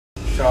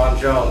Sean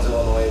Jones,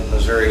 Illinois,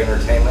 Missouri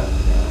Entertainment,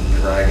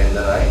 dragging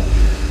tonight.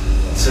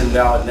 Sitting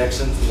down with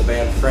Nixon from the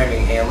band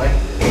Framing Hanley.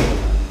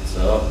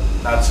 So,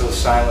 Not So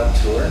Silent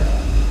tour.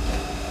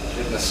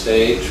 Hitting the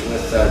stage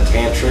with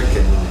Tantric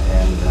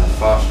and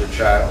Foster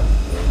Child.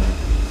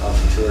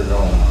 How's the tour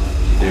going?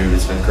 Dude,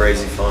 it's been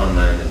crazy fun,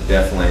 man. It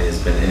definitely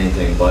has been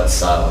anything but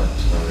silent.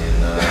 I mean,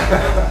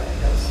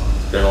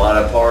 there's been a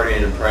lot of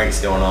partying and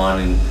pranks going on,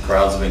 and the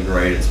crowds have been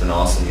great. It's been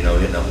awesome, you know,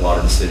 hitting up a lot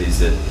of the cities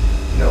that,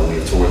 you know, we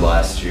have toured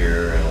last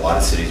year, and a lot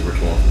of cities we're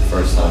touring for the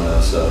first time now,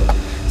 so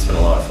it's been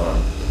a lot of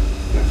fun.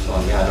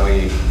 Excellent. Yeah, I know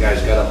you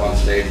guys got up on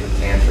stage with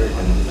Tantric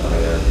and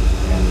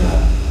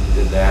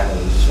did that. It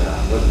was,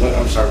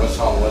 I'm sorry, what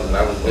song was it?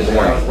 I was busy.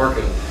 I was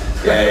working.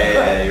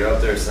 Yeah, you're up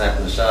there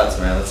snapping the shots,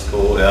 man. That's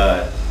cool.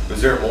 It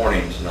was their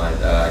morning tonight.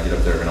 I get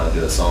up there and I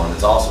do that song.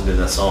 It's awesome doing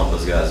that song with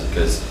those guys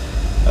because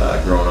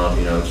growing up,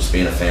 you know, just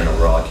being a fan of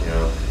rock, you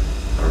know,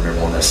 I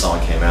remember when that song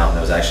came out, and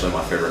that was actually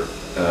my favorite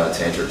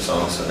Tantric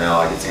song. So now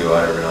I get to go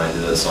out every night and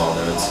do that song,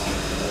 and it's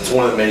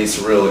one of the many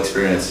surreal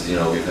experiences, you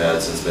know, we've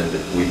had since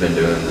we've been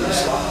doing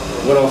this.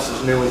 What else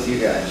is new with you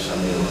guys? I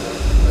mean,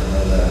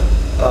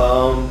 the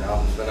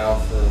album's been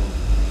out for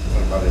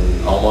what, about a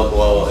year? Almost.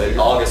 Well,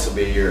 August will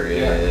be a year.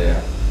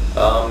 Yeah. I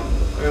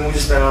mean, we've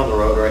just been on the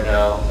road right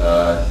now.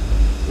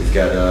 We've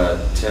got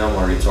Tim,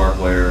 our guitar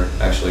player.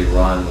 Actually,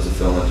 Ryan was a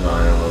fill-in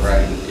tonight. I don't know if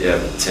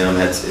but Tim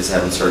is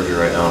having surgery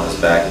right now on his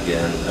back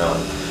again.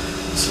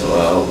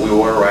 So we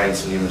were writing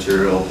some new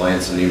material,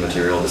 playing some new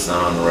material that's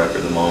not on the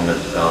record at the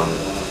moment.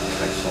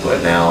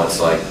 But now it's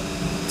like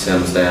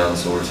Tim's down,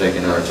 so we're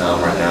taking our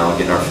time right now,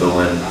 getting our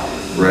fill-in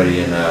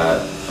ready, and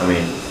I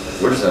mean,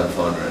 we're just having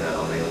fun right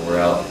now. I mean, we're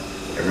out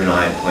every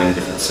night playing a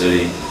different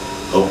city,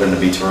 hoping to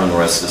be touring the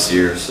rest of this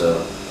year.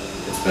 So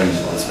it's been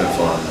fun.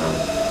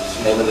 What's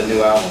the name of the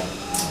new album?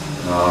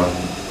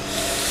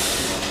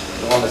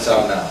 The one that's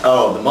out now.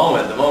 Oh, The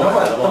Moment.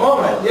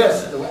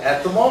 Yes,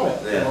 at the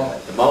moment. Yeah,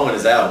 The Moment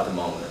is out at the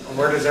moment.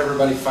 Where does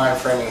everybody find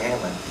Framing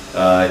Hanley?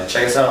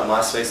 Check us out on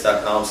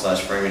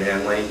myspace.com/Framing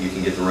Hanley. You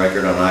can get the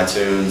record on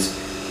iTunes.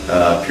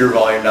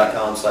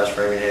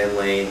 purevolume.com/Framing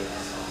Hanley.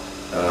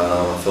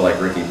 I feel like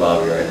Ricky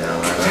Bobby right now.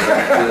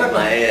 I'm with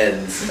my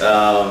hands.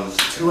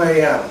 2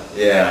 a.m.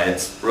 Yeah,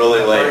 it's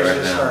really late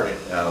right now. Started.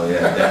 Oh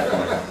yeah,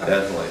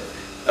 definitely.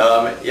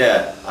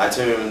 Yeah,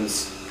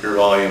 iTunes, Pure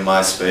Volume,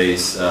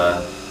 MySpace.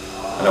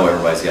 I know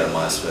everybody's got a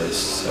MySpace,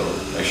 so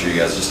make sure you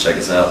guys just check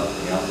us out.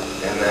 Yeah.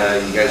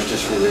 And you guys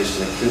just released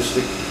an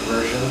acoustic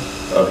version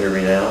of Hear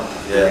Me Now.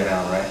 Yeah. Hear Me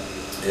Now, right?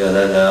 Yeah,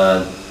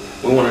 that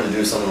we wanted to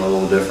do something a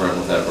little different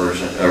with that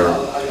version, or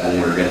when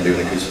we were going to do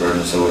an acoustic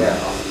version, so we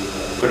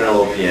put in a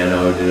little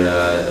piano, did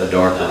a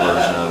darker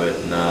version of it,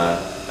 and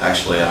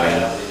actually, I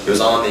mean, it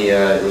was on the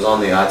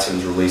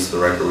iTunes release of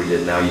the record we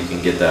did. Now you can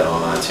get that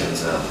on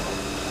iTunes now.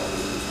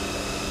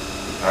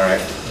 All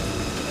right,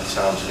 that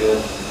sounds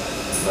good.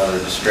 Another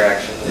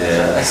distraction.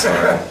 Yeah,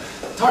 sorry.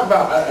 Talk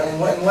about, I mean,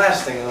 one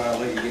last thing, and I'll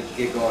let you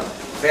get going.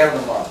 Fan of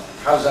the month.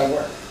 How does that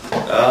work? I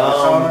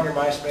saw it on your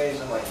MySpace.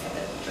 I'm like,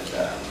 check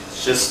that out.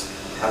 It's just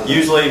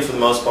usually, for the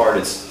most part,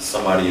 it's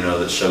somebody, you know,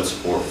 that showed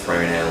support for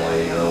Framing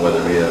Hanley. You know, whether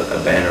it be a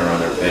banner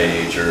on their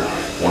page or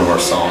one of our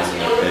songs on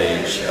their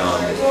page.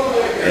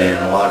 And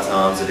a lot of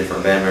times, a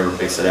different band member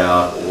picks it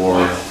out,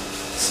 or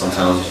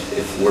sometimes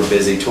if we're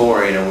busy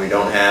touring and we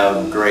don't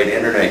have great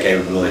internet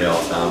capability all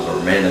the times, or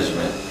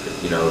management,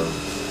 you know,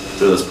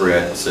 through those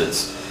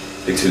prerequisites,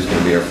 picks who's going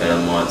to be our fan of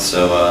the month.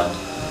 So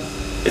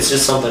it's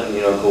just something,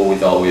 you know, cool we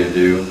thought we would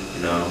do,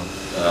 you know.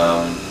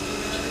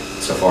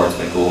 So far it's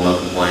been cool, no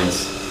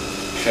complaints.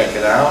 Check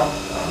it out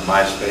on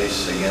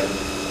MySpace again,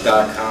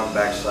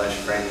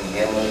 .com/Framing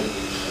Hanley.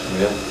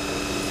 Yeah,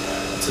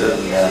 that's it.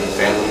 Yeah,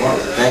 fan of the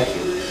month. Thank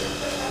you.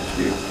 Thank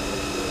you.